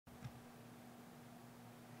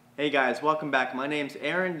Hey guys, welcome back. My name's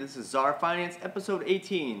Aaron. This is Czar Finance, episode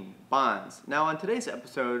 18, bonds. Now on today's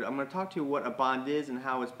episode, I'm going to talk to you what a bond is and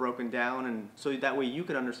how it's broken down, and so that way you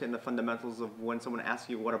can understand the fundamentals of when someone asks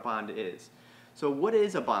you what a bond is. So what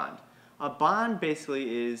is a bond? A bond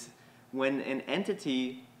basically is when an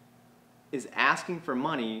entity is asking for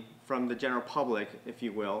money from the general public, if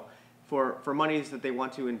you will, for monies that they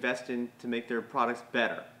want to invest in to make their products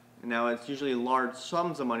better. Now it's usually large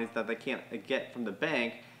sums of money that they can't get from the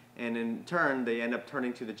bank, and in turn they end up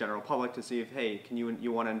turning to the general public to see if, hey, can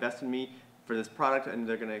you want to invest in me for this product, and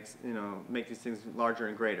they're going to make these things larger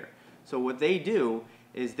and greater. So what they do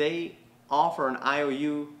is they offer an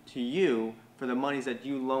IOU to you for the monies that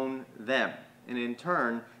you loan them, and in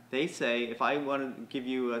turn they say, if I want to give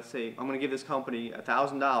you, let's say I'm going to give this company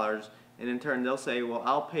 $1,000, and in turn they'll say, well,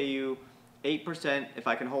 I'll pay you 8% if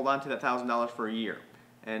I can hold on to that $1,000 for a year.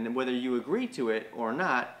 And whether you agree to it or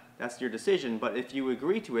not, that's your decision, but if you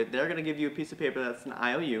agree to it, they're going to give you a piece of paper that's an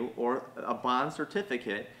IOU or a bond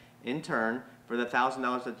certificate in turn for the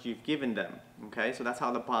 $1,000 that you've given them. Okay, so that's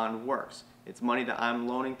how the bond works. It's money that I'm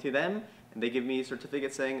loaning to them, and they give me a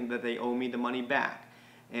certificate saying that they owe me the money back.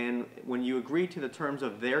 And when you agree to the terms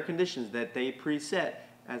of their conditions that they preset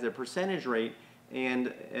as a percentage rate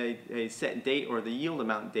and a set date or the yield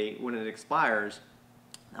amount date when it expires,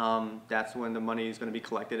 that's when the money is going to be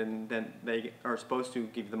collected, and then they are supposed to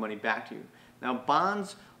give the money back to you. Now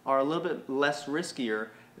bonds are a little bit less riskier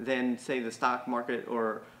than, say, the stock market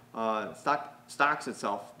or stocks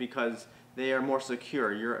itself, because they are more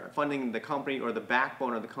secure. You're funding the company or the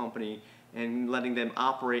backbone of the company and letting them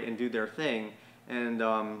operate and do their thing, and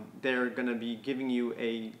they're going to be giving you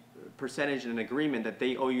a percentage and an agreement that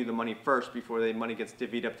they owe you the money first before the money gets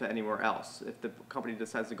divvied up to anywhere else. If the company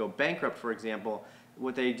decides to go bankrupt, for example,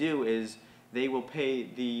 what they do is they will pay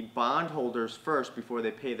the bondholders first before they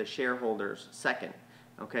pay the shareholders second.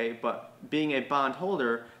 Okay, but being a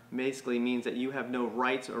bondholder basically means that you have no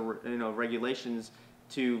rights or regulations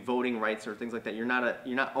to voting rights or things like that. You're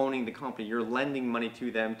not owning the company. You're lending money to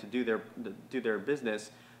them to do their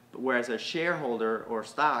business. Whereas a shareholder or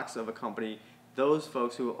stocks of a company, those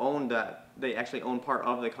folks who own that, they actually own part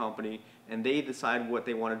of the company, and they decide what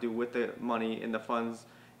they want to do with the money and the funds,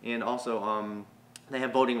 and also they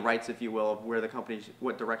have voting rights, if you will, of where the company,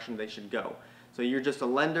 what direction they should go. So you're just a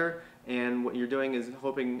lender, and what you're doing is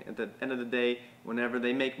hoping at the end of the day, whenever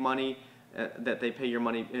they make money, that they pay your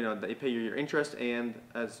money, they pay you your interest, and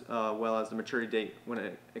as well as the maturity date when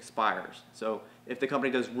it expires. So if the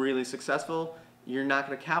company does really successful, you're not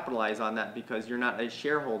going to capitalize on that because you're not a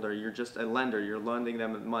shareholder, you're just a lender. You're lending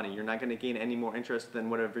them money. You're not going to gain any more interest than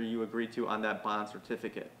whatever you agree to on that bond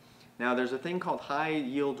certificate. Now there's a thing called high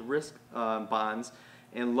yield risk bonds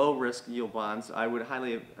and low risk yield bonds. I would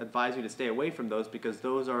highly advise you to stay away from those because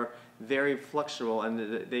those are very fluctual, and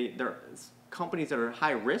they're companies that are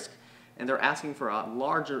high risk, and they're asking for a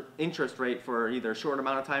larger interest rate for either a short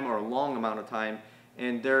amount of time or a long amount of time,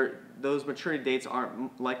 and those maturity dates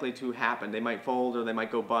aren't likely to happen. They might fold or they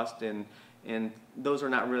might go bust, and those are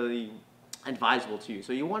not really advisable to you.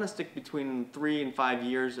 So you want to stick between 3 and 5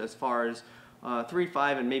 years as far as 3,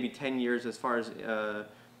 5, and maybe 10 years as far as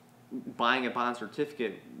buying a bond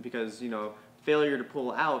certificate, because failure to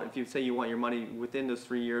pull out, if you say you want your money within those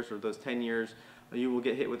 3 years or those 10 years, you will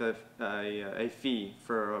get hit with a fee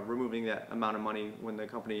for removing that amount of money when the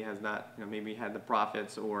company has not maybe had the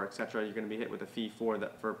profits or etc. You're going to be hit with a fee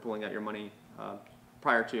for pulling out your money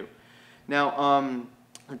prior to. Now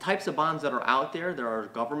the types of bonds that are out there are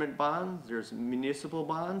government bonds, there's municipal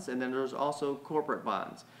bonds, and then there's also corporate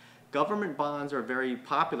bonds. Government bonds are very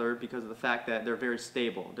popular because of the fact that they're very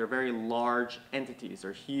stable. They're very large entities.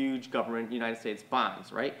 They're huge government United States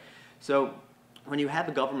bonds, right? So when you have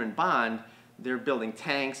a government bond, they're building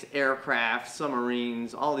tanks, aircraft,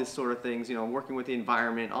 submarines, all these sort of things, working with the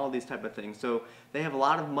environment, all these type of things. So they have a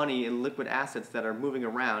lot of money in liquid assets that are moving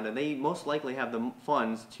around, and they most likely have the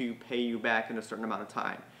funds to pay you back in a certain amount of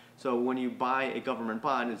time. So when you buy a government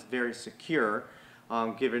bond, it's very secure,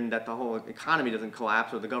 given that the whole economy doesn't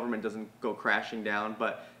collapse or the government doesn't go crashing down.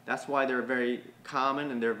 But that's why they're very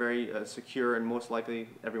common, and they're very secure, and most likely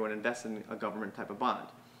everyone invests in a government type of bond.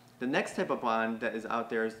 The next type of bond that is out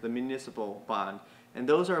there is the municipal bond, and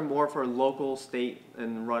those are more for local, state,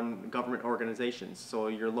 and run government organizations. So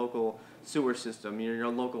your local sewer system, your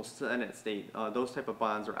local Senate state, those type of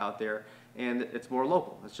bonds are out there, and it's more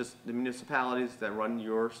local. It's just the municipalities that run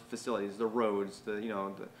your facilities, the roads,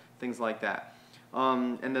 the things like that.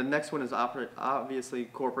 And the next one is obviously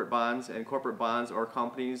corporate bonds, and corporate bonds are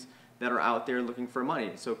companies that are out there looking for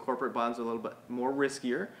money. So corporate bonds are a little bit more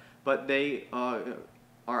riskier, but they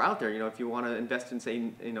are out there. If you want to invest in,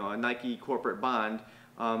 say, a Nike corporate bond,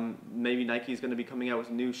 Maybe Nike is going to be coming out with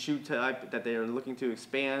a new shoe type that they are looking to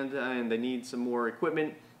expand, and they need some more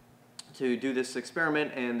equipment to do this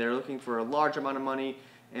experiment, and they're looking for a large amount of money,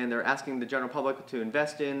 and they're asking the general public to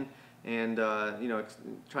invest in and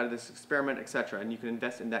try this experiment, etc. And you can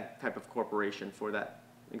invest in that type of corporation for that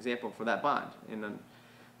example, for that bond.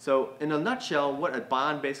 So in a nutshell, what a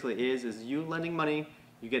bond basically is you lending money,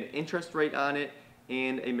 you get an interest rate on it,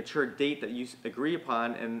 and a mature date that you agree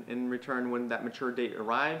upon, and in return, when that mature date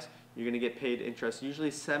arrives, you're going to get paid interest, usually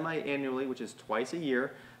semi-annually, which is twice a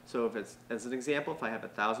year. So if it's, as an example, if I have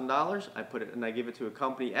 $1,000, I put it and I give it to a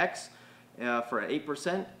company X for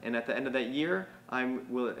 8%, and at the end of that year,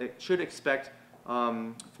 should expect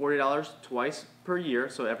 $40 twice per year.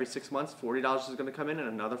 So every 6 months, $40 is going to come in, and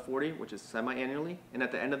another $40, which is semi-annually. And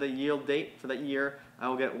at the end of the yield date for that year, I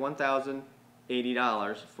will get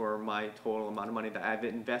 $1,080 for my total amount of money that I've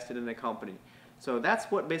invested in the company. So that's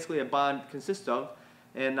what basically a bond consists of.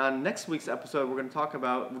 And on next week's episode, we're going to talk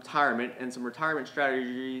about retirement and some retirement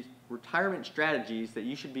strategies that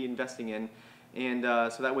you should be investing in, and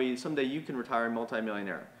so that way someday you can retire a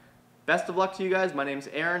multimillionaire. Best of luck to you guys. My name's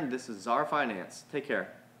Aaron. This is Czar Finance. Take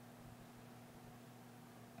care.